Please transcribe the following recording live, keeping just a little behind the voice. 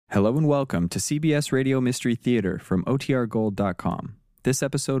Hello and welcome to CBS Radio Mystery Theater from OTRGold.com. This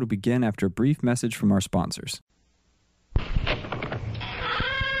episode will begin after a brief message from our sponsors.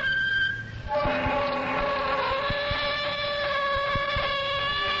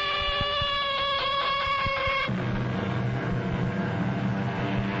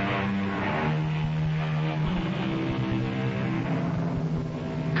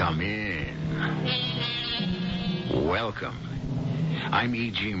 Come in. Welcome. I'm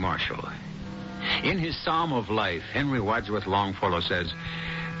E.G. Marshall. In his Psalm of Life, Henry Wadsworth Longfellow says,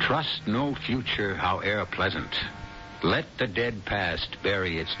 "Trust no future, howe'er pleasant. Let the dead past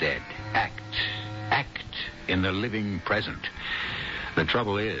bury its dead. Act in the living present." The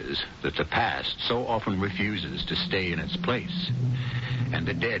trouble is that the past so often refuses to stay in its place, and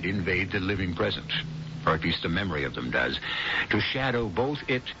the dead invade the living present, or at least the memory of them does, to shadow both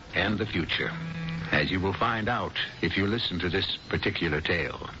it and the future, as you will find out if you listen to this particular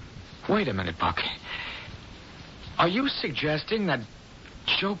tale. Wait a minute, Buck. Are you suggesting that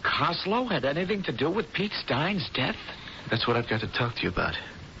Joe Coslow had anything to do with Pete Stein's death? That's what I've got to talk to you about.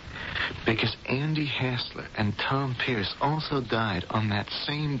 Because Andy Hassler and Tom Pierce also died on that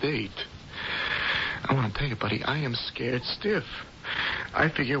same date. I want to tell you, buddy, I am scared stiff. I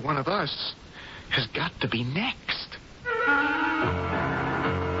figure one of us has got to be next.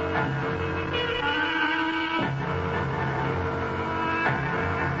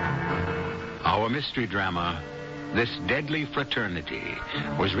 Our mystery drama, This Deadly Fraternity,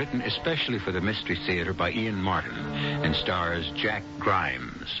 was written especially for the Mystery Theater by Ian Martin and stars Jack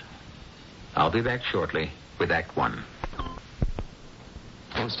Grimes. I'll be back shortly with Act One.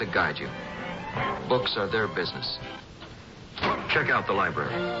 Aims to guide you. Books are their business. Check out the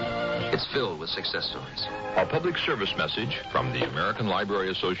library. It's filled with success stories. A public service message from the American Library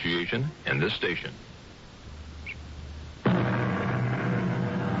Association and this station.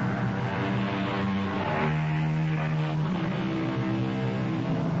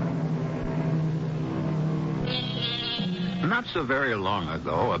 Not so very long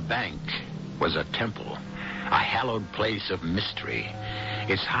ago, a bank was a temple, a hallowed place of mystery.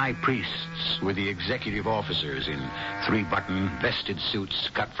 Its high priests were the executive officers in three-button vested suits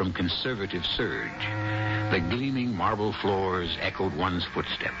cut from conservative serge. The gleaming marble floors echoed one's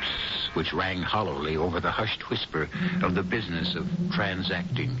footsteps, which rang hollowly over the hushed whisper of the business of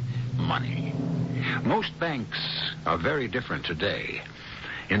transacting money. Most banks are very different today.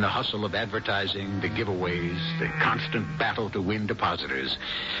 In the hustle of advertising, the giveaways, the constant battle to win depositors.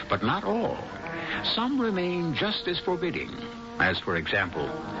 But not all. Some remain just as forbidding. As, for example,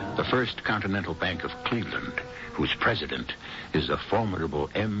 the First Continental Bank of Cleveland, whose president is the formidable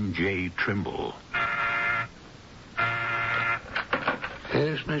M.J. Trimble.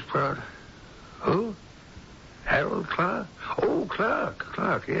 Yes, Miss Proud. Who? Harold Clark? Oh,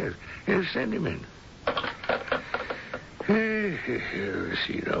 Clark, yes. Yes, send him in. Let's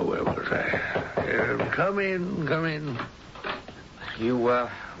see now, where was I? Come in. You,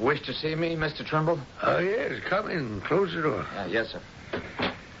 wish to see me, Mr. Trimble? Oh, yes, come in. Close the door. Yes, sir.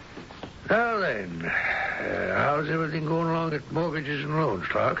 Now then, how's everything going along at Mortgages and Loans,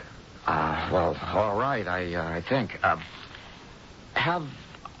 Clark? Well, all right, I think. Have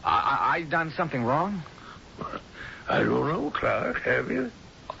I done something wrong? I don't know, Clark. Have you?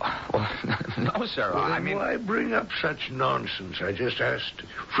 Well, no, sir. Well, I mean, why bring up such nonsense? I just asked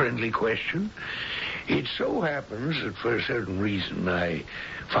a friendly question. It so happens that for a certain reason I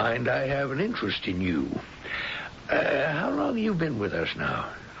find I have an interest in you. How long have you been with us now?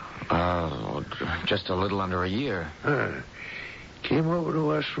 Just a little under a year. Came over to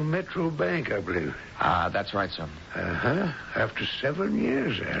us from Metro Bank, I believe. That's right, sir. After 7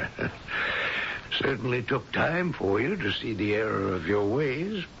 years. Certainly took time for you to see the error of your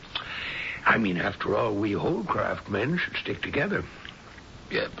ways. I mean, after all, we Holdcraft men should stick together.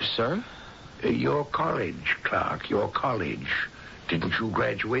 Sir? Your college, Clark, your college. Didn't you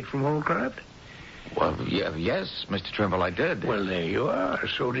graduate from Holdcraft? Well, yes, Mr. Trimble, I did. Well, there you are.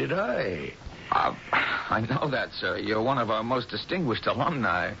 So did I. I know that, sir. You're one of our most distinguished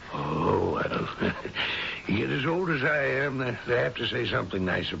alumni. Oh, well, you get as old as I am, they have to say something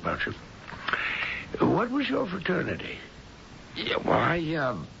nice about you. What was your fraternity? Yeah, well,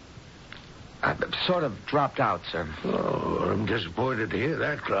 I sort of dropped out, sir. Oh, I'm disappointed to hear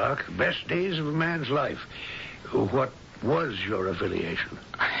that, Clark. Best days of a man's life. What was your affiliation?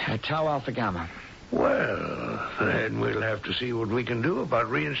 Tau Alpha Gamma. Well, then we'll have to see what we can do about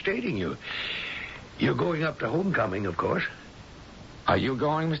reinstating you. You're going up to homecoming, of course. Are you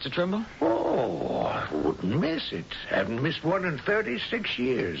going, Mr. Trimble? Oh, I wouldn't miss it. Haven't missed one in 36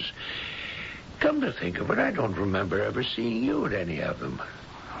 years. Come to think of it, I don't remember ever seeing you at any of them.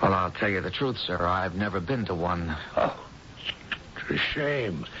 Well, Well, I'll tell you the truth, sir. I've never been to one. Oh, it's a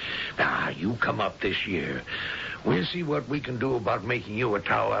shame. Now, you come up this year. We'll see what we can do about making you a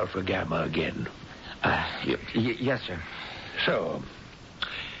Tau Alpha Gamma again. Yes, sir. So,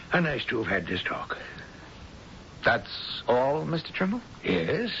 nice to have had this talk. That's all, Mr. Trimble?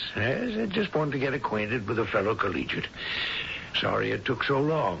 Yes. I just wanted to get acquainted with a fellow collegiate. Sorry it took so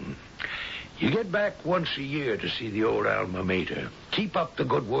long. You get back once a year to see the old alma mater. Keep up the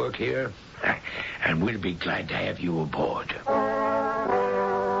good work here, and we'll be glad to have you aboard.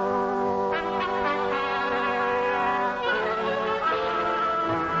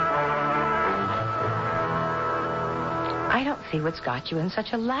 I don't see what's got you in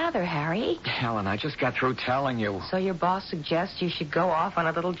such a lather, Harry. Helen, I just got through telling you. So your boss suggests you should go off on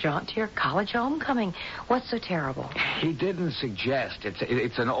a little jaunt to your college homecoming. What's so terrible? He didn't suggest.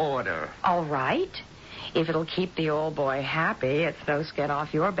 It's an order. All right. If it'll keep the old boy happy, it's no skin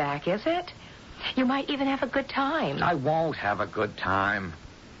off your back, is it? You might even have a good time. I won't have a good time.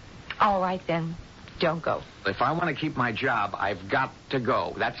 All right, then. Don't go. If I want to keep my job, I've got to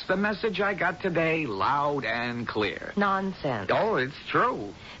go. That's the message I got today, loud and clear. Nonsense. Oh, it's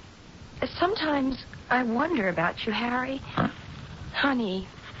true. Sometimes I wonder about you, Harry. Huh? Honey,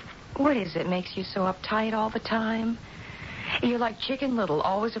 what is it makes you so uptight all the time? You're like Chicken Little,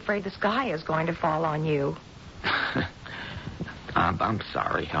 always afraid the sky is going to fall on you. I'm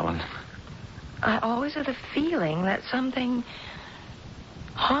sorry, Helen. I always have the feeling that something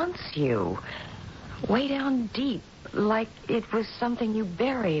haunts you. Way down deep, like it was something you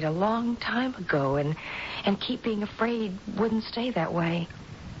buried a long time ago and keep being afraid wouldn't stay that way.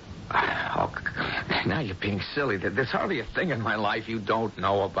 Oh, now you're being silly. There's hardly a thing in my life you don't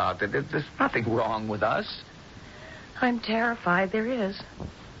know about. There's nothing wrong with us. I'm terrified there is.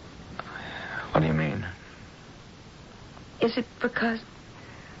 What do you mean? Is it because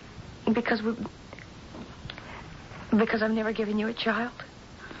I've never given you a child?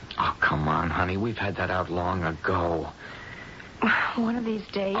 Oh, come on, honey. We've had that out long ago. One of these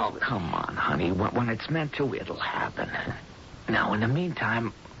days... Oh, come on, honey. When it's meant to, it'll happen. Now, in the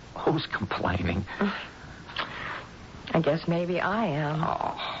meantime, who's complaining? I guess maybe I am.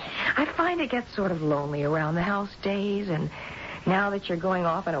 Oh. I find it gets sort of lonely around the house days, and now that you're going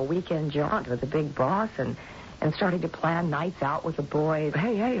off on a weekend jaunt with the big boss and starting to plan nights out with the boys.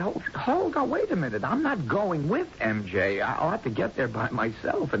 Hey, hold on, wait a minute. I'm not going with MJ. I'll have to get there by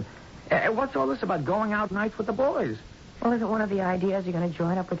myself. And what's all this about going out nights with the boys? Well, isn't one of the ideas you're going to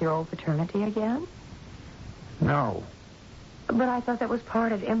join up with your old fraternity again? No. But I thought that was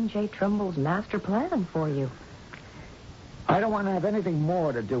part of MJ Trimble's master plan for you. I don't want to have anything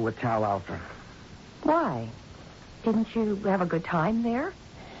more to do with Tau Alpha. Why? Didn't you have a good time there?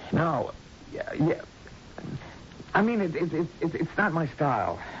 No. Yeah. I mean, it's not my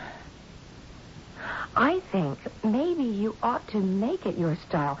style. I think maybe you ought to make it your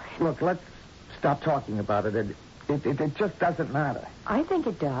style. Look, let's stop talking about it. It just doesn't matter. I think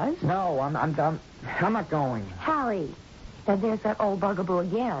it does. No, I'm not going. Harry, now there's that old bugaboo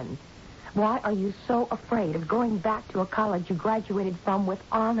again. Why are you so afraid of going back to a college you graduated from with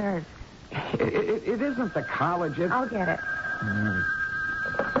honors? It isn't the college. I'll get it.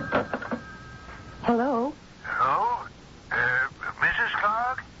 Hello? Hello? Mrs.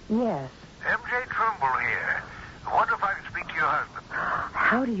 Clark? Yes. MJ Trimble here. I wonder if I can speak to your husband.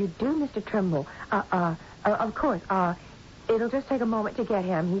 How do you do, Mr. Trimble? Of course. It'll just take a moment to get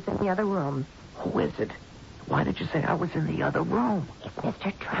him. He's in the other room. Who is it? Why did you say I was in the other room? It's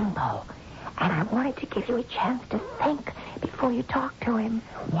Mr. Trimble. And I wanted to give you a chance to think before you talk to him.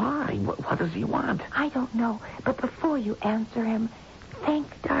 Why? What does he want? I don't know. But before you answer him, think,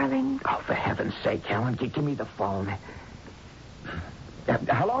 darling. Oh, for heaven's sake, Helen, give me the phone.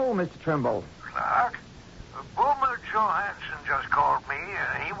 Hello, Mr. Trimble. Clark? Boomer Johansson just called me.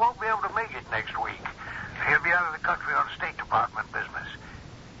 He won't be able to make it next week. He'll be out of the country on State Department business.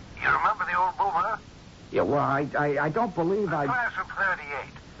 You remember the old Boomer? Yeah, well, I don't believe The class of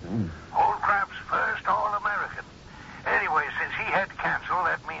 38. Mm. Old Crap's first All-American. Anyway, since he had to cancel,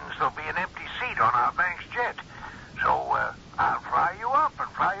 that means there'll be an empty seat on our bank's jet. So, I'll fly you up and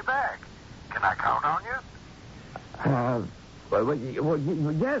fly you back. Can I count on you? Well,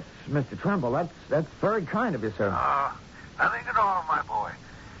 yes, Mr. Trimble. That's very kind of you, sir. Nothing at all, my boy.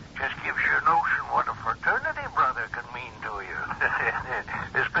 Just gives you a notion what a fraternity brother can mean to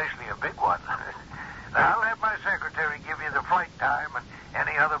you. Especially a big one. I'll have my secretary give you the flight time and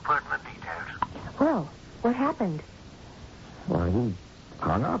any other pertinent details. Well, what happened? Well, he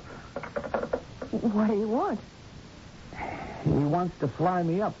hung up. What do you want? He wants to fly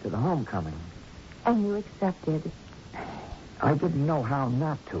me up to the homecoming. And you accepted. I didn't know how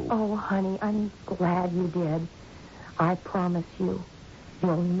not to. Oh, honey, I'm glad you did. I promise you,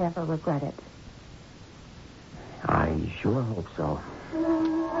 you'll never regret it. I sure hope so.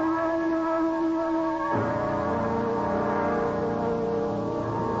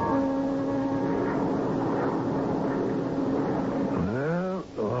 Well,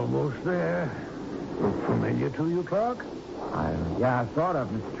 almost there. Look familiar to you, Clark? Yeah, sort of,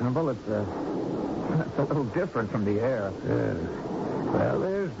 Mr. Trimble. It's a little different from the air. Well,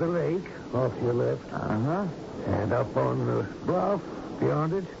 there's the lake off to your left. Uh-huh. And up on the bluff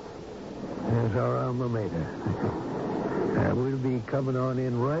beyond it, there's our alma mater. We'll be coming on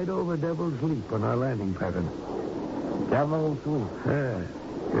in right over Devil's Leap on our landing pattern. Devil's Leap?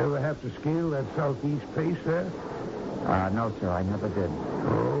 You ever have to scale that southeast face there? No, sir, I never did.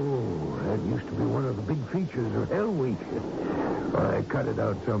 Oh, that used to be one of the big features of Hell Week. Well, I cut it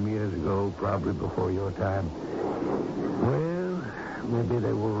out some years ago, probably before your time. Well, maybe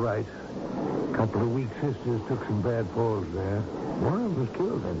they were right. A couple of weak sisters took some bad falls there. One of them was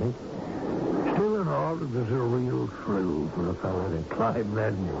killed, I think. Still in all, it was a real thrill for a fella to climb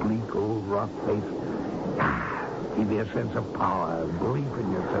that bleak old rock face. Give you a sense of power, belief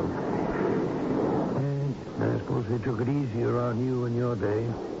in yourself. And I suppose they took it easier on you in your day.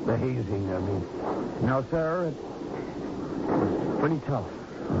 The hazing, I mean. No, sir, it was pretty tough.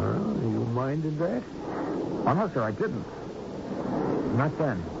 You minded that? Oh, no, sir, I didn't. Not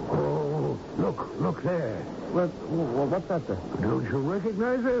then. Oh, look there. What's that, sir? Don't you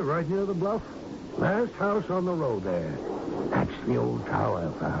recognize her right near the bluff? Last house on the road there. That's the old Tower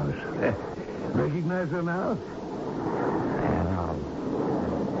house. Recognize her now? And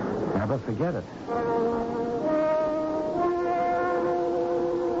I'll never forget it.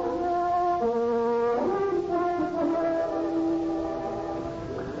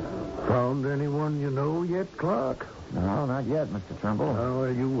 Found anyone you know yet, Clark? No, not yet, Mr. Trimble. Oh,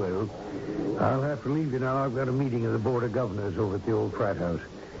 well, you will. I'll have to leave you now. I've got a meeting of the Board of Governors over at the old frat house.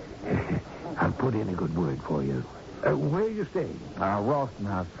 I'll put in a good word for you. Where are you staying? Ralston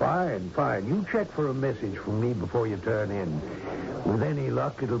House. Fine. You check for a message from me before you turn in. With any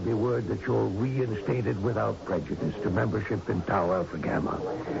luck, it'll be word that you're reinstated without prejudice to membership in Tau Alpha Gamma.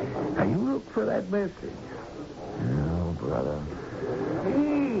 Now, you look for that message. Oh, brother.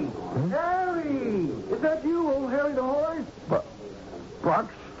 Hey, Harry! Is that you, old Harry the Horse?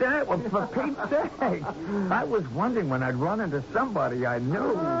 Buckstead? Well, for Pete's sake. I was wondering when I'd run into somebody I knew.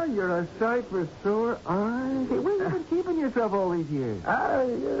 Oh, you're a sight for sore eyes. Hey, where you been keeping yourself all these years?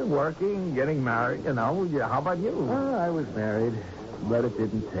 Working, getting married, you know. Yeah, how about you? Oh, I was married, but it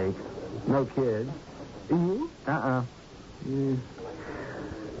didn't take. No kids. You?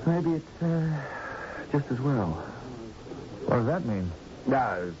 Maybe it's just as well. What does that mean?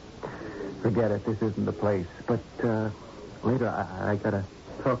 No, forget it. This isn't the place. But later, I gotta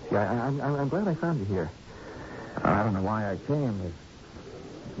talk to you. I'm glad I found you here. I don't know why I came. There's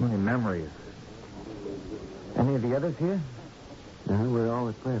so many memories. Any of the others here? No, we're all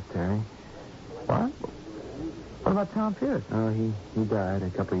that's left, Harry. What? What about Tom Pierce? Oh, he died a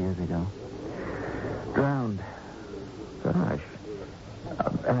couple of years ago. Drowned. Gosh.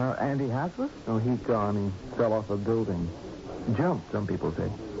 Andy Haslett? Oh, he's gone. He fell off a building. Jumped, some people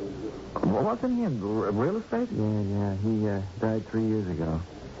say. Well, wasn't he in real estate? Yeah. He died 3 years ago.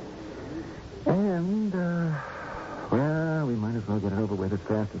 And, well, we might as well get it over with as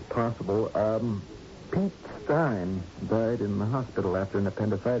fast as possible. Pete Stein died in the hospital after an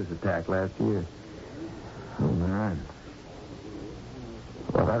appendicitis attack last year. Oh, man.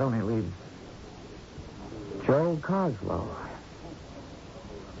 Well, that only leaves Joe Coslow.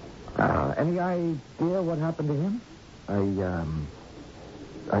 Any idea what happened to him?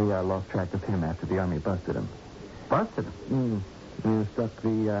 I lost track of him after the Army busted him. Busted him? They stuck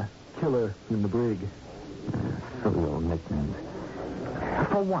the killer in the brig. Silly old nicknames.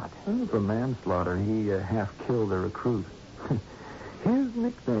 For what? For manslaughter. He half killed a recruit. His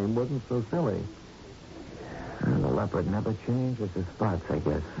nickname wasn't so silly. The leopard never changes his spots, I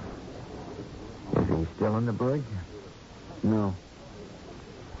guess. Is he still in the brig? No.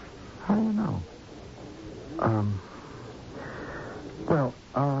 How do you know? Well,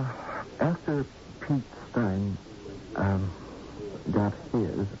 after Pete Stein got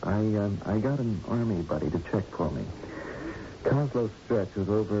his, I got an Army buddy to check for me. Coslow's stretch was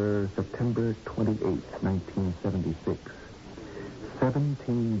over September 28th, 1976.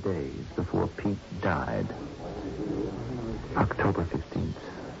 17 days before Pete died. October 15th.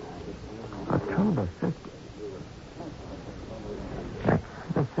 October 15th? That's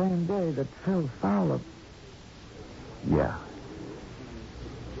the same day that Phil Fowler... Yeah.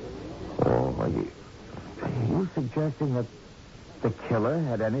 Oh, are you suggesting that the killer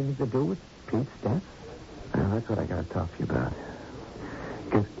had anything to do with Pete's death? Well, that's what I got to talk to you about.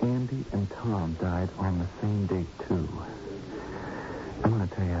 Because Andy and Tom died on the same date, too. I'm going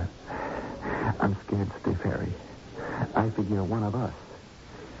to tell you, I'm scared stiff, Harry. I figure one of us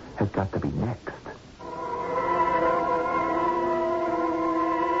has got to be next.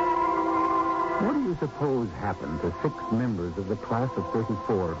 What do you suppose happened to 6 members of the class of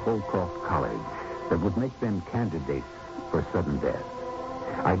 34 at Holcroft College that would make them candidates for sudden death?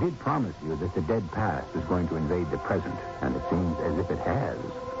 I did promise you that the dead past is going to invade the present, and it seems as if it has,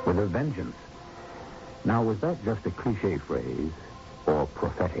 with a vengeance. Now, was that just a cliché phrase or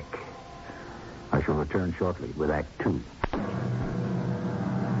prophetic? I shall return shortly with Act 2.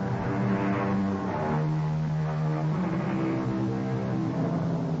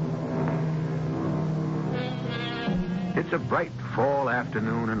 It's a bright fall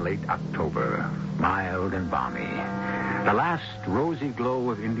afternoon in late October, mild and balmy. The last rosy glow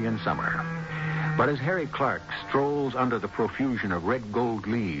of Indian summer. But as Harry Clark strolls under the profusion of red gold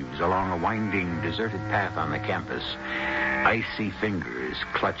leaves along a winding, deserted path on the campus, icy fingers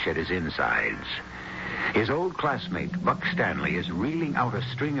clutch at his insides. His old classmate, Buck Stanley, is reeling out a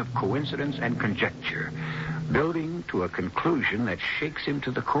string of coincidence and conjecture, building to a conclusion that shakes him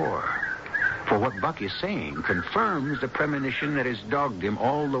to the core. For what Buck is saying confirms the premonition that has dogged him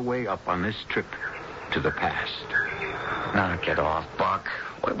all the way up on this trip to the past. Knock it off, Buck.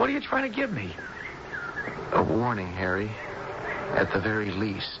 What are you trying to give me? A warning, Harry. At the very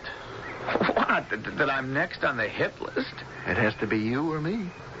least. What? That I'm next on the hit list? It has to be you or me.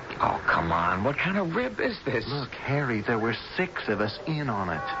 Oh, come on. What kind of rib is this? Look, Harry, there were 6 of us in on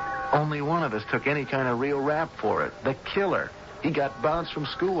it. Only one of us took any kind of real rap for it. The killer. He got bounced from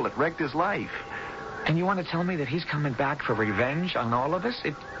school. It wrecked his life. And you want to tell me that he's coming back for revenge on all of us?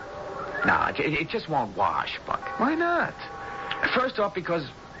 It just won't wash, Buck. Why not? First off, because...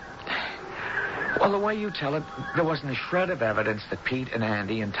 Well, the way you tell it, there wasn't a shred of evidence that Pete and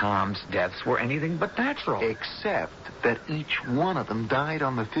Andy and Tom's deaths were anything but natural. Except that each one of them died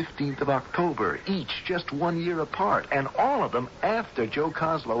on the 15th of October, each just 1 year apart, and all of them after Joe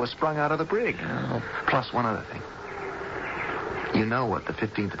Coslow was sprung out of the brig. Oh. Plus one other thing. You know what the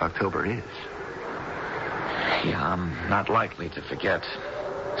 15th of October is. Yeah, I'm not likely to forget.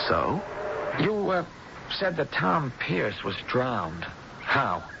 So? You said that Tom Pierce was drowned.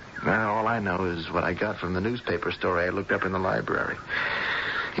 How? Well, all I know is what I got from the newspaper story I looked up in the library.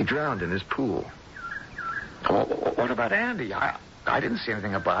 He drowned in his pool. What about Andy? I didn't see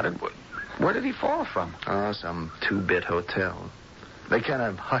anything about it. Where did he fall from? Oh, some 2-bit hotel. They kind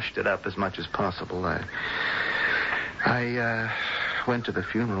of hushed it up as much as possible. I went to the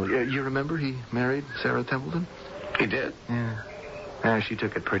funeral. You remember he married Sarah Templeton? He did? Yeah. She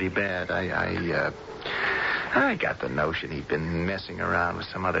took it pretty bad. I got the notion he'd been messing around with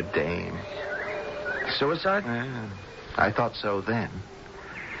some other dame. Suicide? Yeah. I thought so then.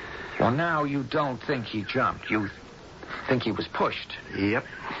 Well, now you don't think he jumped. You think he was pushed. Yep.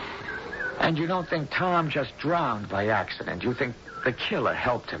 And you don't think Tom just drowned by accident. You think the killer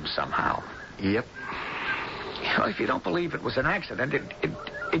helped him somehow. Yep. Well, if you don't believe it was an accident,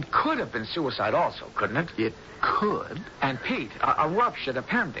 it could have been suicide also, couldn't it? It could. And Pete, a ruptured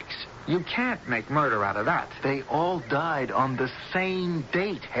appendix. You can't make murder out of that. They all died on the same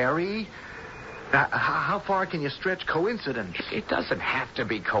date, Harry. Now, how far can you stretch coincidence? It doesn't have to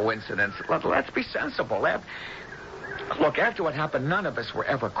be coincidence. Let's be sensible. Look, after what happened, none of us were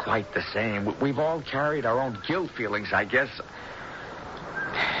ever quite the same. We've all carried our own guilt feelings, I guess.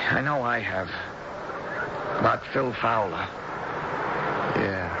 I know I have. About Phil Fowler.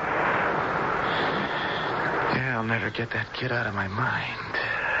 Yeah, I'll never get that kid out of my mind.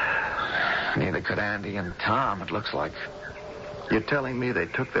 Neither could Andy and Tom, it looks like. You're telling me they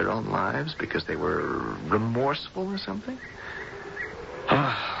took their own lives because they were remorseful or something?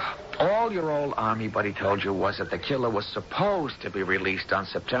 All your old Army buddy told you was that the killer was supposed to be released on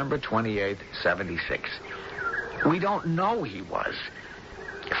September 28th, 76. We don't know he was.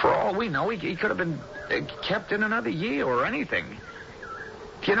 For all we know, he could have been kept in another year or anything.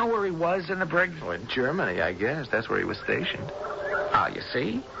 Do you know where he was in the brig? Well, in Germany, I guess. That's where he was stationed. You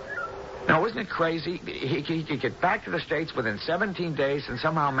see? Now, isn't it crazy? He could get back to the States within 17 days and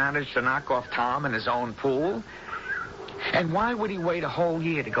somehow manage to knock off Tom in his own pool? And why would he wait a whole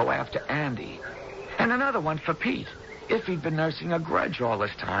year to go after Andy? And another one for Pete, if he'd been nursing a grudge all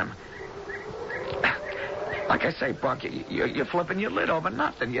this time. Like I say, Buck, you're flipping your lid over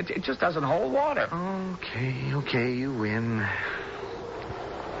nothing. It just doesn't hold water. Okay, you win.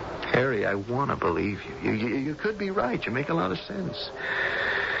 Harry, I want to believe you. You could be right. You make a lot of sense.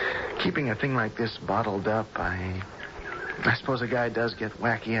 Keeping a thing like this bottled up, I I suppose a guy does get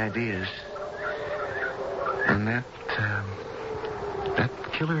wacky ideas. And that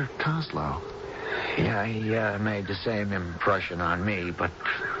killer Kozlow. Yeah, he made the same impression on me, but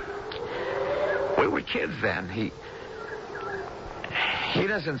we were kids then. He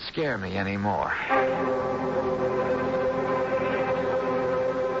doesn't scare me anymore.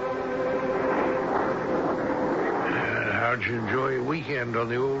 How'd you enjoy your weekend on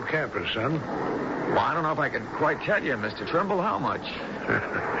the old campus, son? Well, I don't know if I could quite tell you, Mr. Trimble, how much.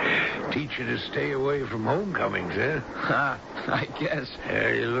 Teach you to stay away from homecomings, eh? I guess.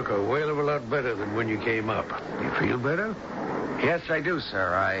 You look a whale of a lot better than when you came up. You feel better? Yes, I do,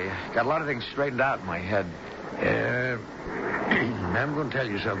 sir. I got a lot of things straightened out in my head. I'm going to tell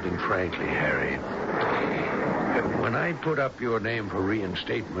you something frankly, Harry. When I put up your name for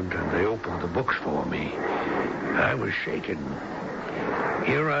reinstatement and they opened the books for me, I was shaken.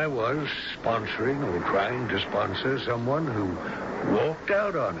 Here I was, sponsoring or trying to sponsor someone who walked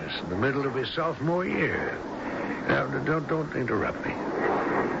out on us in the middle of his sophomore year. Now, don't interrupt me.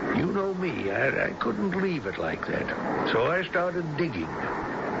 You know me. I couldn't leave it like that. So I started digging.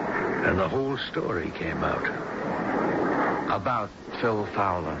 And the whole story came out. About Phil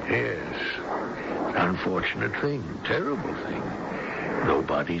Fowler? Yes. Unfortunate thing. Terrible thing.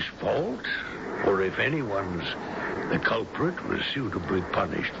 Nobody's fault. Or if anyone's the culprit was suitably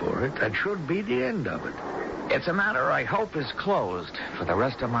punished for it, that should be the end of it. It's a matter I hope is closed for the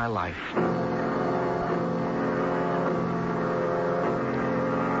rest of my life.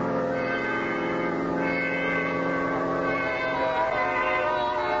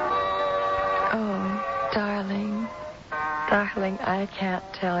 Oh, darling. Darling, I can't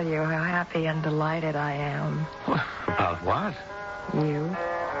tell you how happy and delighted I am. About what? You.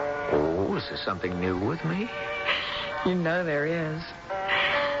 Oh, is there something new with me? You know there is.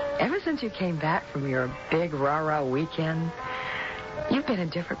 Ever since you came back from your big rah-rah weekend, you've been a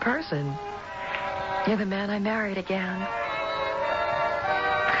different person. You're the man I married again.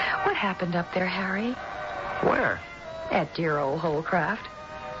 What happened up there, Harry? Where? At dear old Holcraft.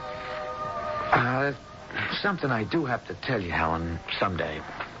 Something I do have to tell you, Helen, someday.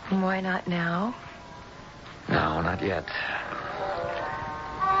 Why not now? No, not yet.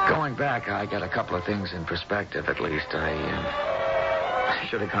 Going back, I got a couple of things in perspective, at least. I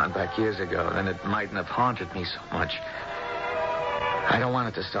should have gone back years ago, then it mightn't have haunted me so much. I don't want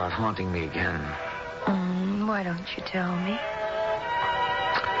it to start haunting me again. Why don't you tell me?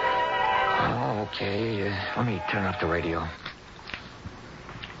 Oh, okay. Let me turn up the radio.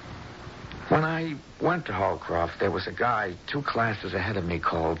 When I went to Holcroft, there was a guy 2 classes ahead of me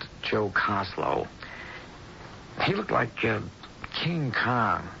called Joe Kozlow. He looked like King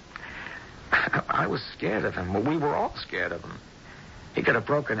Kong. I was scared of him. Well, we were all scared of him. He could have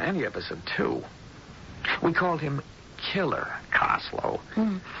broken any of us in 2. We called him Killer Kozlow.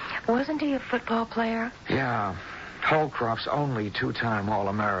 Wasn't he a football player? Yeah. Holcroft's only 2-time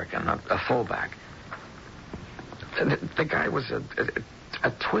All-American, a fullback. The guy was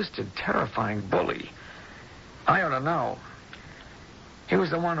a twisted, terrifying bully. I ought to know. He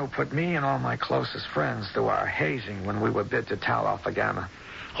was the one who put me and all my closest friends through our hazing when we were bid to Tau Alpha Gamma.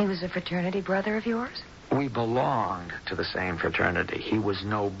 He was a fraternity brother of yours? We belonged to the same fraternity. He was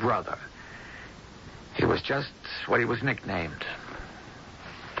no brother. He was just what he was nicknamed.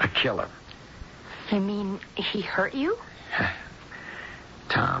 A killer. You mean he hurt you?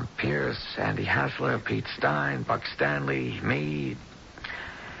 Tom Pierce, Andy Hassler, Pete Stein, Buck Stanley, me.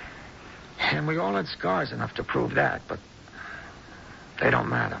 And we all had scars enough to prove that, but they don't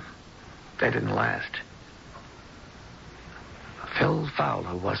matter. They didn't last. Phil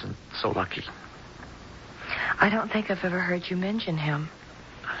Fowler wasn't so lucky. I don't think I've ever heard you mention him.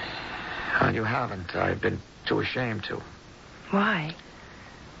 Well, you haven't. I've been too ashamed to. Why?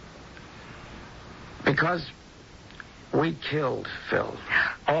 Because we killed Phil.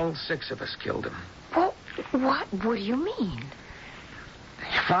 All 6 of us killed him. Well, what do you mean?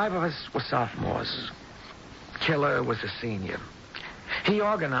 5 of us were sophomores. Killer was a senior. He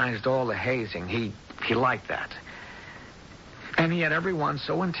organized all the hazing. He liked that. And he had everyone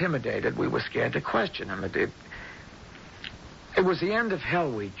so intimidated we were scared to question him. It was the end of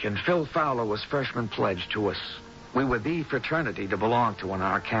Hell Week, and Phil Fowler was freshman pledged to us. We were the fraternity to belong to on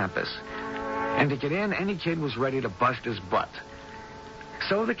our campus. And to get in, any kid was ready to bust his butt.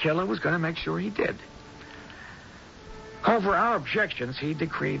 So the killer was going to make sure he did. Over our objections, he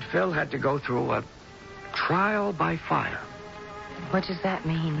decreed Phil had to go through a trial by fire. What does that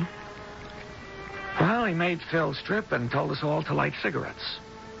mean? Well, he made Phil strip and told us all to light cigarettes.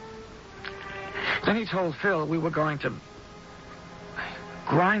 Then he told Phil we were going to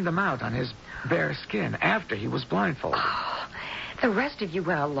grind them out on his bare skin after he was blindfolded. Oh, the rest of you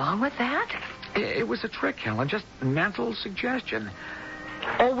went along with that? It was a trick, Helen, just mental suggestion.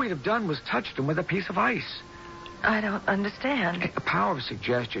 All we'd have done was touched him with a piece of ice. I don't understand. The power of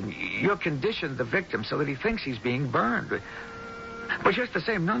suggestion. You conditioned the victim so that he thinks he's being burned. But just the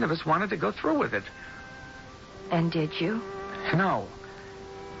same, none of us wanted to go through with it. And did you? No.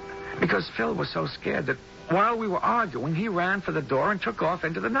 Because Phil was so scared that while we were arguing, he ran for the door and took off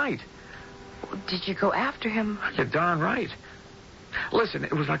into the night. Did you go after him? You're darn right. Listen,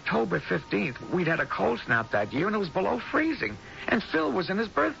 it was October 15th. We'd had a cold snap that year, and it was below freezing. And Phil was in his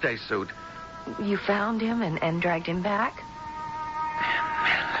birthday suit. You found him and dragged him back?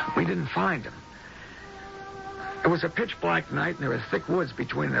 We didn't find him. It was a pitch-black night, and there were thick woods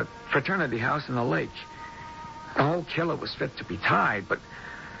between the fraternity house and the lake. The whole killer was fit to be tied, but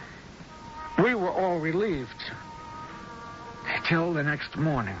we were all relieved. Till the next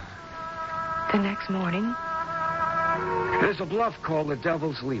morning. The next morning? There's a bluff called the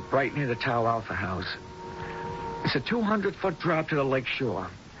Devil's Leap right near the Tau Alpha house. It's a 200-foot drop to the lake shore.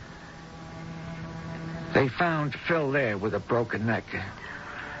 They found Phil there with a broken neck.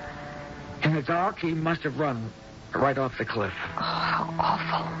 In the dark, he must have run right off the cliff. Oh, how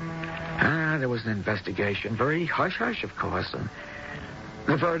awful. There was an investigation. Very hush-hush, of course. And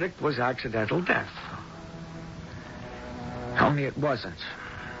the verdict was accidental death. Only it wasn't.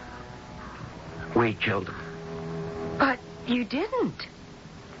 We killed him. But you didn't.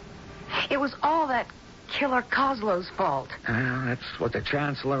 It was all that killer Coslow's fault. That's what the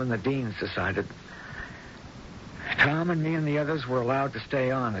chancellor and the deans decided. Tom and me and the others were allowed to stay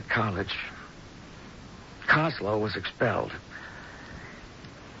on at college. Coslow was expelled.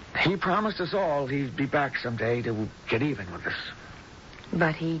 He promised us all he'd be back someday to get even with us.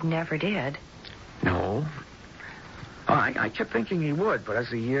 But he never did. No. I kept thinking he would, but as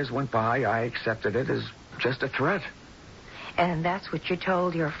the years went by, I accepted it as just a threat. And that's what you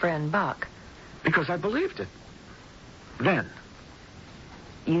told your friend Buck. Because I believed it. Then.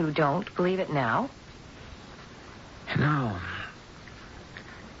 You don't believe it now? No.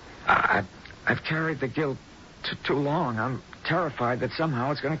 I've carried the guilt too long. I'm terrified that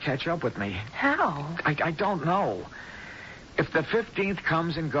somehow it's going to catch up with me. How? I don't know. If the 15th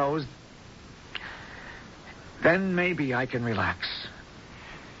comes and goes, then maybe I can relax.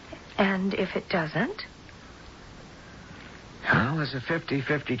 And if it doesn't? Well, there's a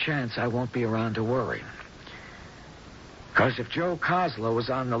 50-50 chance I won't be around to worry. Because if Joe Coslow is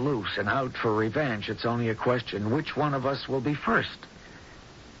on the loose and out for revenge, it's only a question which one of us will be first.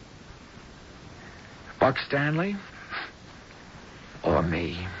 Buck Stanley or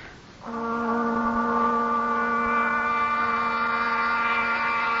me?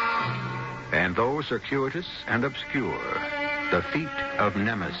 And though circuitous and obscure, the feet of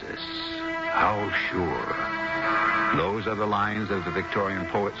Nemesis, how sure. Those are the lines of the Victorian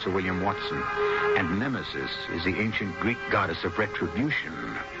poet Sir William Watson. And Nemesis is the ancient Greek goddess of retribution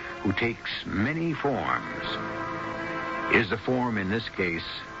who takes many forms. Is the form in this case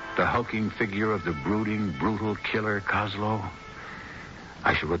the hulking figure of the brooding, brutal killer Coslow?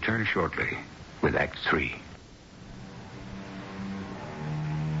 I shall return shortly with Act 3.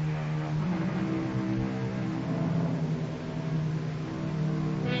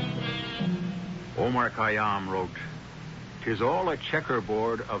 Omar Khayyam wrote, "'Tis all a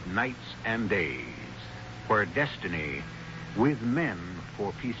checkerboard of nights and days, where destiny with men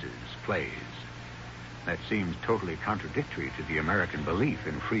for pieces plays." That seems totally contradictory to the American belief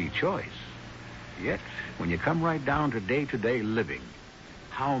in free choice. Yet, when you come right down to day-to-day living,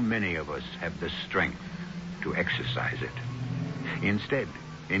 how many of us have the strength to exercise it? Instead,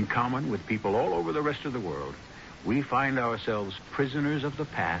 in common with people all over the rest of the world, we find ourselves prisoners of the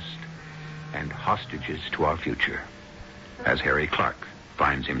past and hostages to our future, as Harry Clark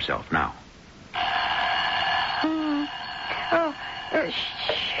finds himself now.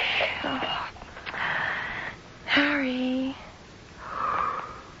 Harry.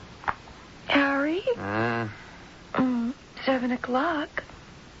 Harry? 7 o'clock.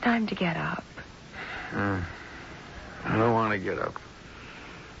 Time to get up. I don't want to get up.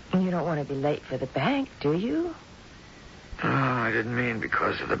 You don't want to be late for the bank, do you? Oh, I didn't mean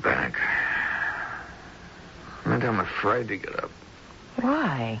because of the bank. I meant I'm afraid to get up.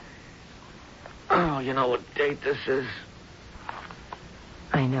 Why? Oh, you know what date this is?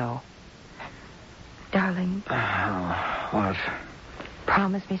 I know. Darling. What?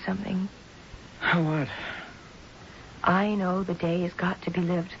 Promise me something. What? I know the day has got to be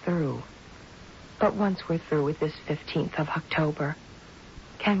lived through. But once we're through with this 15th of October,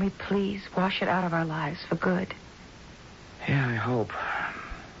 can we please wash it out of our lives for good? Yeah, I hope.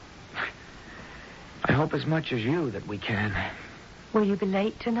 I hope as much as you that we can. Will you be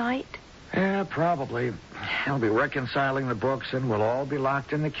late tonight? Yeah, probably. I'll be reconciling the books, and we'll all be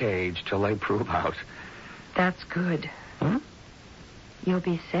locked in the cage till they prove out. That's good. Huh? You'll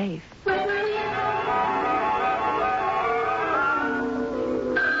be safe.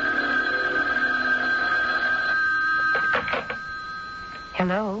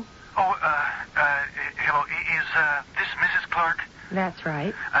 Hello? Oh, hello. Is this Mrs. Clark? That's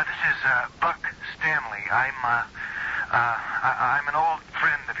right. This is Buck Stanley. I'm an old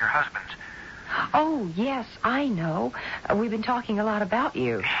friend of your husband's. Oh, yes, I know. We've been talking a lot about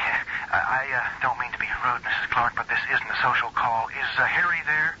you. I don't mean to be rude, Mrs. Clark, but this isn't a social call. Is Harry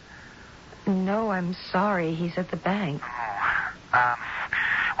there? No, I'm sorry. He's at the bank. Oh.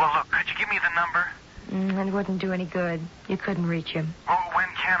 Well, look, could you give me the number? It wouldn't do any good. You couldn't reach him. Oh, when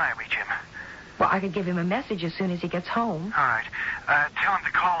can I reach him? Well, I could give him a message as soon as he gets home. All right. Tell him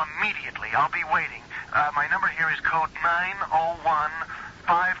to call immediately. I'll be waiting. My number here is code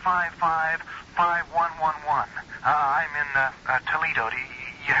 901-555-5111. I'm in Toledo. Do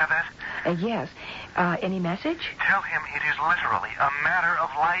you have that? Yes. Any message? Tell him it is literally a matter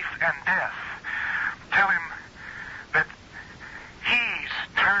of life and death. Tell him that he's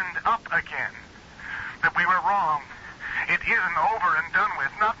turned up again. That we were wrong. It isn't over and done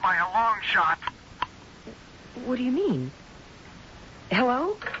with, not by a long shot. What do you mean?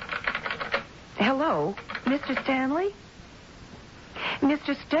 Hello? Hello? Mr. Stanley?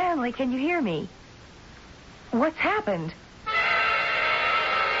 Mr. Stanley, can you hear me? What's happened?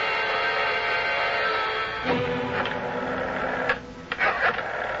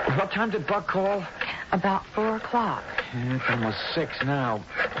 What time did Buck call? About 4 o'clock. It's almost 6 now.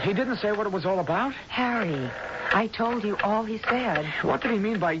 He didn't say what it was all about? Harry, I told you all he said. What did he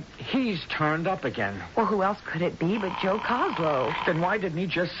mean by he's turned up again? Well, who else could it be but Joe Coslow? Then why didn't he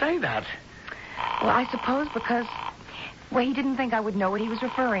just say that? Well, I suppose because, well, he didn't think I would know what he was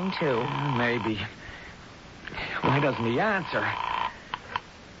referring to. Maybe. Why doesn't he answer?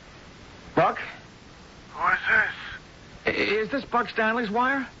 Buck? Who is this? Is this Buck Stanley's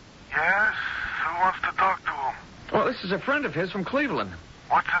wire? Yes? Who wants to talk to him? Well, this is a friend of his from Cleveland.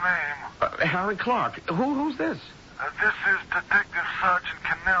 What's the name? Harry Clark. Who's this? This is Detective Sergeant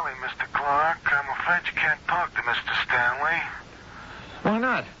Kennelly, Mr. Clark. I'm afraid you can't talk to Mr. Stanley. Why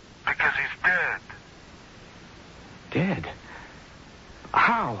not? Because he's dead. Dead?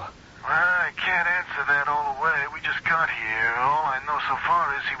 How? Well, I can't answer that all the way. We just got here. All I know so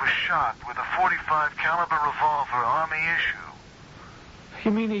far is he was shot with a .45 caliber revolver, Army issue.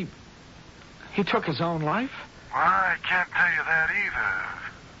 You mean he took his own life? Well, I can't tell you that either.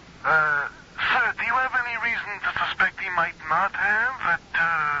 Sir, do you have any reason to suspect he might not have? That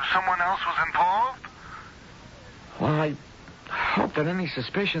someone else was involved? Well, I hope that any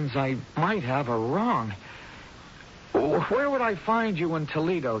suspicions I might have are wrong. Where would I find you in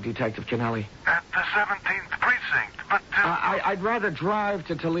Toledo, Detective Kennelly? At the 17th Precinct, but... I'd rather drive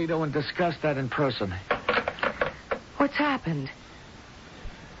to Toledo and discuss that in person. What's happened?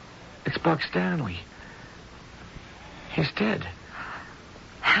 It's Buck Stanley. He's dead.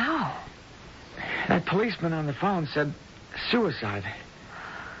 How? That policeman on the phone said suicide.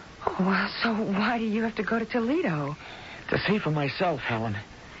 Oh, well, so why do you have to go to Toledo? To see for myself, Helen.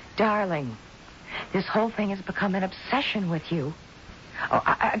 Darling, this whole thing has become an obsession with you. Oh,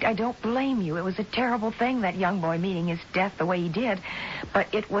 I don't blame you. It was a terrible thing, that young boy meeting his death the way he did.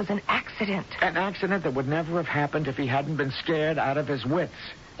 But it was an accident. An accident that would never have happened if he hadn't been scared out of his wits.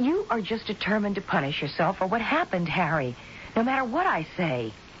 You are just determined to punish yourself for what happened, Harry. No matter what I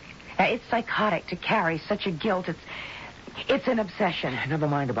say. It's psychotic to carry such a guilt. It's an obsession. Never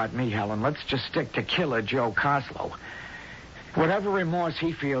mind about me, Helen. Let's just stick to killer Joe Coslow. Whatever remorse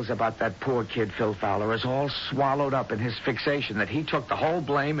he feels about that poor kid, Phil Fowler, is all swallowed up in his fixation that he took the whole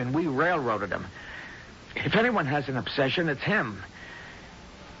blame and we railroaded him. If anyone has an obsession, it's him.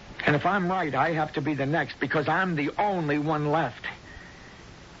 And if I'm right, I have to be the next because I'm the only one left.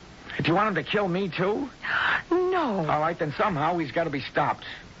 Do you want him to kill me, too? No. All right, then somehow he's got to be stopped.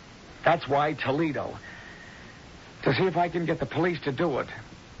 That's why Toledo. To see if I can get the police to do it.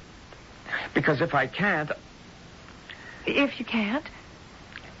 Because if I can't... If you can't?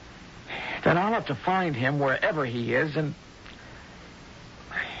 Then I'll have to find him wherever he is and...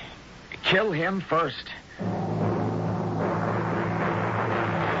 kill him first.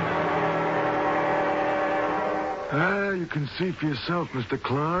 You can see for yourself, Mr.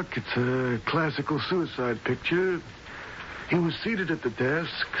 Clark. It's a classical suicide picture. He was seated at the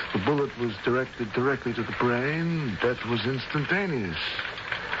desk. The bullet was directed directly to the brain. Death was instantaneous.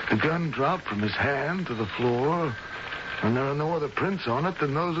 The gun dropped from his hand to the floor, and there are no other prints on it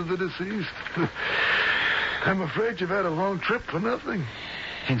than those of the deceased. I'm afraid you've had a long trip for nothing.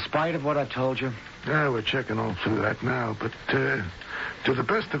 In spite of what I've told you? Yeah, we're checking all through that now, but to the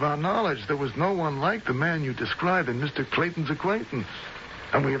best of our knowledge, there was no one like the man you described in Mr. Clayton's acquaintance.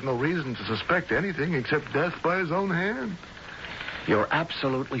 And we have no reason to suspect anything except death by his own hand. You're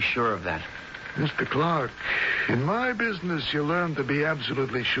absolutely sure of that? Mr. Clark, in my business, you learn to be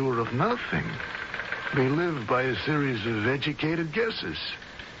absolutely sure of nothing. We live by a series of educated guesses.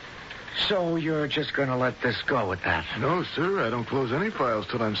 So you're just going to let this go at that? No, sir. I don't close any files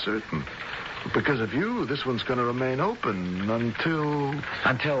till I'm certain. Because of you, this one's going to remain open until...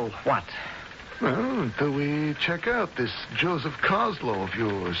 Until what? Well, until we check out this Joseph Coslow of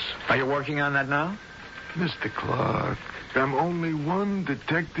yours. Are you working on that now? Mr. Clark, I'm only one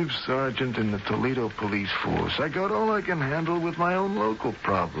detective sergeant in the Toledo police force. I got all I can handle with my own local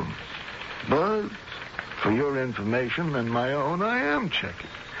problems. But for your information and my own, I am checking.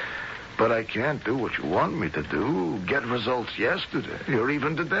 But I can't do what you want me to do, get results yesterday or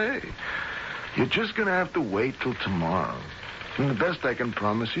even today. You're just going to have to wait till tomorrow. And the best I can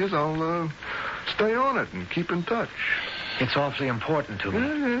promise you is I'll stay on it and keep in touch. It's awfully important to me.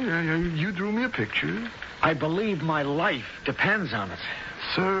 Yeah. You drew me a picture. I believe my life depends on it.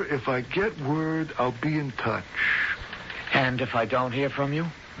 Sir, if I get word, I'll be in touch. And if I don't hear from you?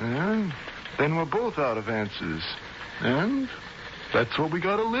 Yeah, then we're both out of answers. And that's what we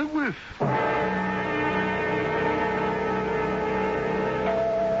got to live with.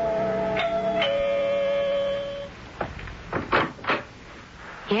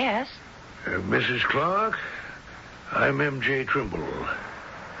 Yes? Mrs. Clark, I'm M.J. Trimble.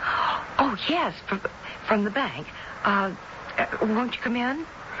 Oh, yes, from the bank. Won't you come in?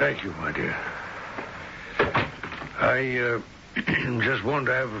 Thank you, my dear. I just wanted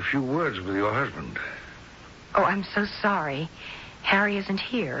to have a few words with your husband. Oh, I'm so sorry. Harry isn't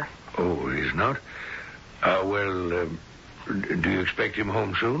here. Oh, he's not? Do you expect him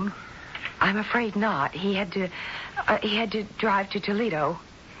home soon? I'm afraid not. He had to drive to Toledo.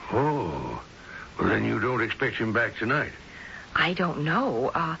 Oh, well, then you don't expect him back tonight? I don't know.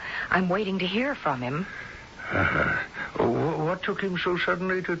 I'm waiting to hear from him. What took him so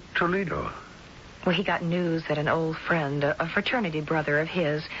suddenly to Toledo? Well, he got news that an old friend, a fraternity brother of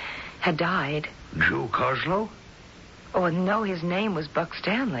his, had died. Joe Coslow? Oh, no, his name was Buck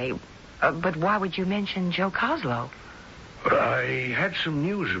Stanley. But why would you mention Joe Coslow? I had some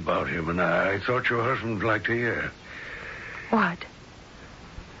news about him, and I thought your husband would like to hear. What?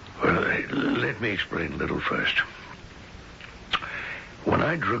 Well, let me explain a little first. When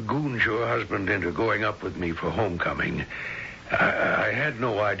I dragooned your husband into going up with me for homecoming, I had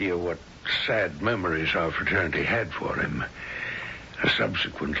no idea what sad memories our fraternity had for him.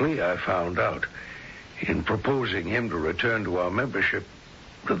 Subsequently, I found out. In proposing him to return to our membership,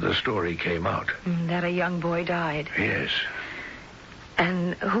 the story came out. That a young boy died. Yes.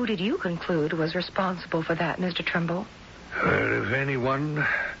 And who did you conclude was responsible for that, Mr. Trimble? If anyone,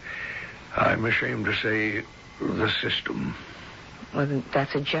 I'm ashamed to say the system. Well,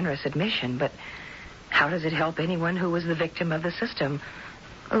 that's a generous admission, but how does it help anyone who was the victim of the system,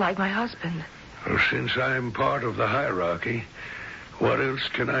 like my husband? Well, since I'm part of the hierarchy, what else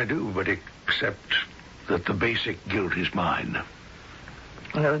can I do but accept that the basic guilt is mine?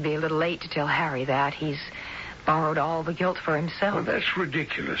 Well, it would be a little late to tell Harry that. He's borrowed all the guilt for himself. Well, that's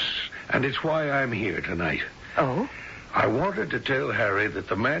ridiculous, and it's why I'm here tonight. Oh? I wanted to tell Harry that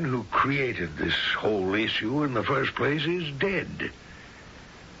the man who created this whole issue in the first place is dead.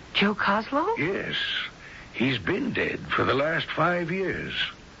 Joe Coslow? Yes. He's been dead for the last 5 years.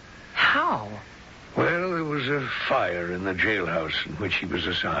 How? Well, there was a fire in the jailhouse in which he was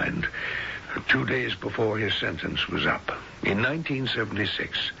assigned 2 days before his sentence was up, in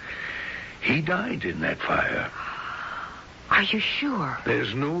 1976. He died in that fire. Are you sure?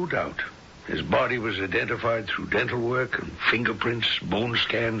 There's no doubt. His body was identified through dental work and fingerprints, bone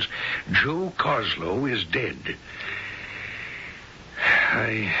scans. Joe Coslow is dead.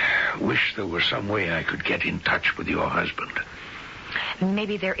 I wish there was some way I could get in touch with your husband.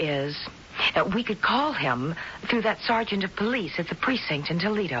 Maybe there is. We could call him through that sergeant of police at the precinct in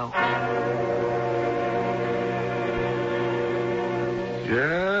Toledo.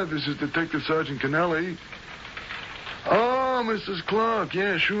 Yeah, this is Detective Sergeant Kennelly. Oh, Mrs. Clark.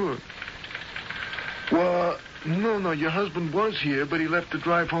 Yeah, sure. Well, no, your husband was here, but he left to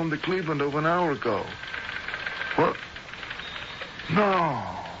drive home to Cleveland over an hour ago. What? No.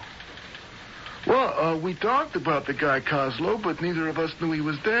 Well, we talked about the guy Coslow, but neither of us knew he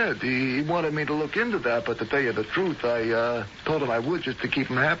was dead. He wanted me to look into that, but to tell you the truth, I told him I would just to keep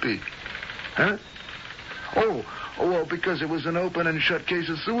him happy. Huh? Oh, well, because it was an open and shut case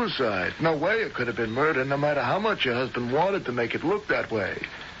of suicide. No way it could have been murder, no matter how much your husband wanted to make it look that way.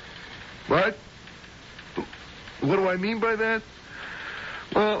 What? What do I mean by that?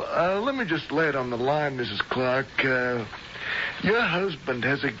 Well, let me just lay it on the line, Mrs. Clark. Your husband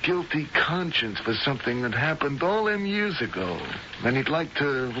has a guilty conscience for something that happened all them years ago. And he'd like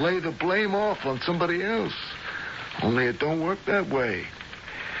to lay the blame off on somebody else. Only it don't work that way.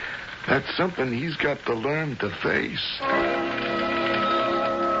 That's something he's got to learn to face.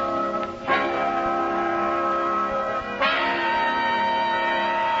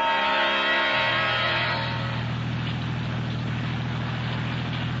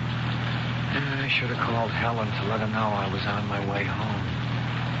 I should have called Helen to let her know I was on my way home.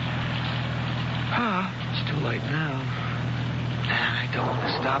 It's too late now. I don't want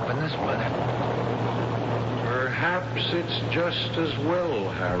to stop in this weather. Perhaps it's just as well,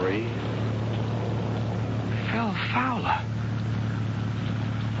 Harry. Phil Fowler.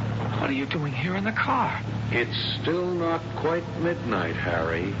 What are you doing here in the car? It's still not quite midnight,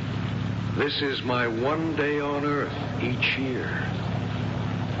 Harry. This is my one day on Earth each year.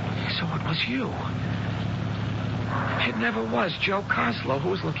 So it was you. It never was Joe Coslow who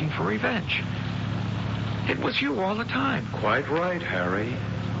was looking for revenge. It was you all the time. Quite right, Harry.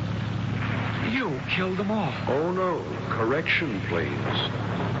 You killed them all. Oh, no. Correction, please.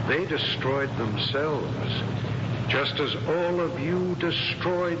 They destroyed themselves, just as all of you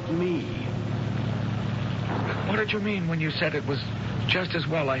destroyed me. What did you mean when you said it was just as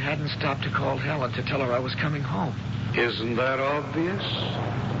well I hadn't stopped to call Helen to tell her I was coming home? Isn't that obvious?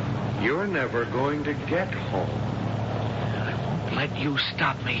 You're never going to get home. I won't let you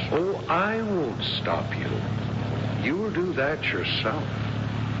stop me. Oh, I won't stop you. You'll do that yourself.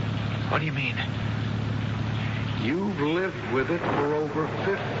 What do you mean? You've lived with it for over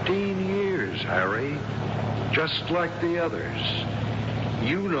 15 years, Harry. Just like the others.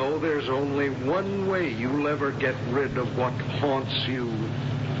 You know there's only one way you'll ever get rid of what haunts you.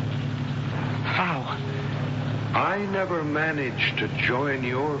 How? I never managed to join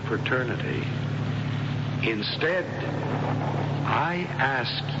your fraternity. Instead, I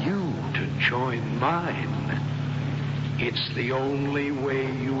ask you to join mine. It's the only way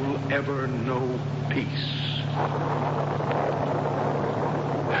you'll ever know peace.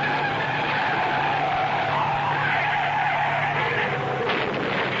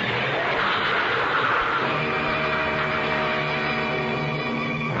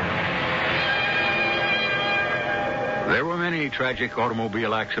 There were many tragic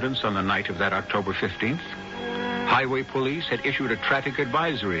automobile accidents on the night of that October 15th. Highway police had issued a traffic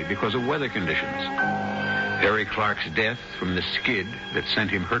advisory because of weather conditions. Harry Clark's death from the skid that sent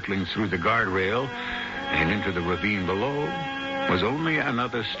him hurtling through the guardrail and into the ravine below was only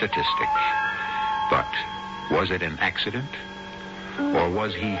another statistic. But was it an accident? Or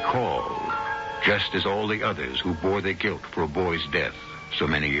was he called, just as all the others who bore the guilt for a boy's death so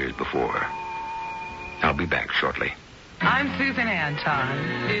many years before? I'll be back shortly. I'm Susan Anton.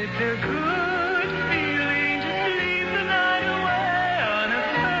 It's a good feeling to sleep the night away on a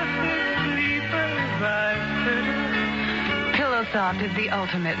perfect sleeper by PillowSoft is the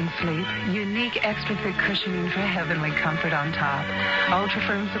ultimate in sleep. Unique extra thick cushioning for heavenly comfort on top. Ultra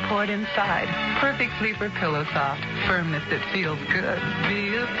firm support inside. Perfect sleeper PillowSoft. Firmness that feels good.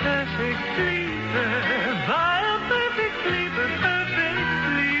 Be a perfect sleeper. Buy a perfect sleeper. Perfect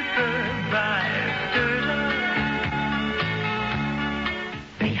sleeper by Sturla.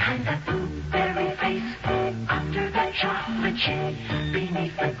 Behind that blueberry face, under that chocolate chin,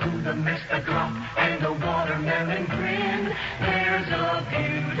 beneath the Gouda mist, the glop, and the watermelon grin, there's a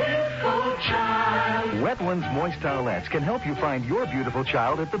beautiful child. Wetlands Moist Towelettes can help you find your beautiful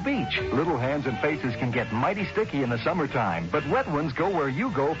child at the beach. Little hands and faces can get mighty sticky in the summertime, but Wet Ones go where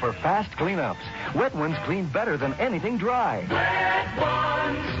you go for fast cleanups. Wet Ones clean better than anything dry. Wet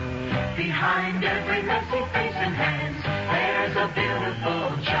Ones, behind every messy face and hands, there's a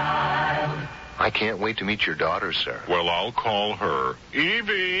beautiful child. I can't wait to meet your daughter, sir. Well, I'll call her.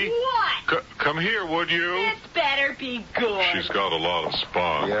 Evie! What? Come here, would you? This better be good. She's got a lot of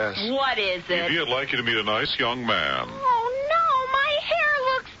spots. Yes. What is it? Evie, I'd like you to meet a nice young man. Oh, no, my hair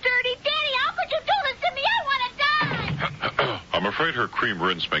looks dirty. Daddy, how could you do this to me? I want to die. I'm afraid afraid her cream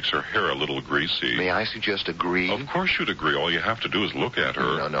rinse makes her hair a little greasy. May I suggest Agree? Of course you'd agree. All you have to do is look at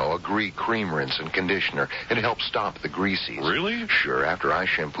her. No. Agree cream rinse and conditioner. It helps stop the greasies. Really? Sure. After I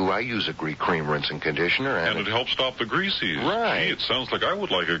shampoo, I use Agree cream rinse and conditioner. And it helps stop the greasies. Right. Gee, it sounds like I would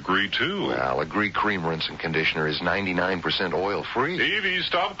like Agree, too. Well, Agree cream rinse and conditioner is 99% oil-free. Evie,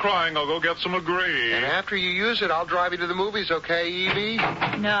 stop crying. I'll go get some Agree. And after you use it, I'll drive you to the movies, okay, Evie?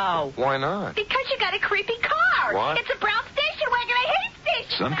 No. Why not? Because you got a creepy car. What? It's a brown station wagon. I hate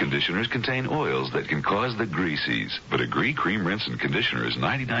station. Some conditioners contain oils that can cause the greasies. But Agree Cream Rinse and Conditioner is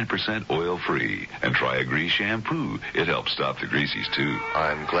 99% oil-free. And try Agree Shampoo. It helps stop the greasies, too.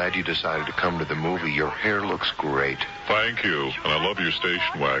 I'm glad you decided to come to the movie. Your hair looks great. Thank you. And I love your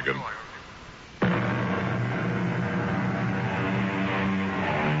station wagon.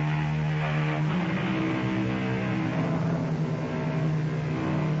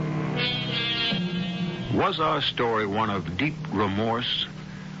 Was our story one of deep remorse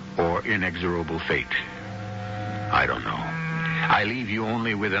or inexorable fate? I don't know. I leave you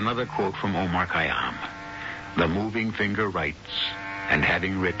only with another quote from Omar Khayyam. The moving finger writes, and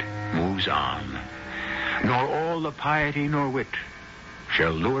having writ, moves on. Nor all the piety nor wit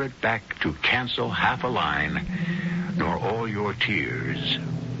shall lure it back to cancel half a line, nor all your tears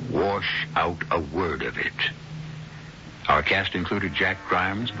wash out a word of it. Our cast included Jack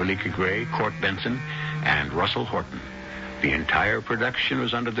Grimes, Belika Gray, Court Benson, and Russell Horton. The entire production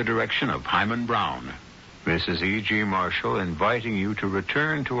was under the direction of Hyman Brown. Mrs. E.G. Marshall inviting you to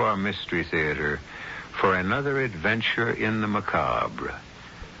return to our Mystery Theater for another adventure in the macabre.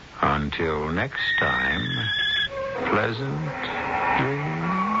 Until next time, pleasant dreams.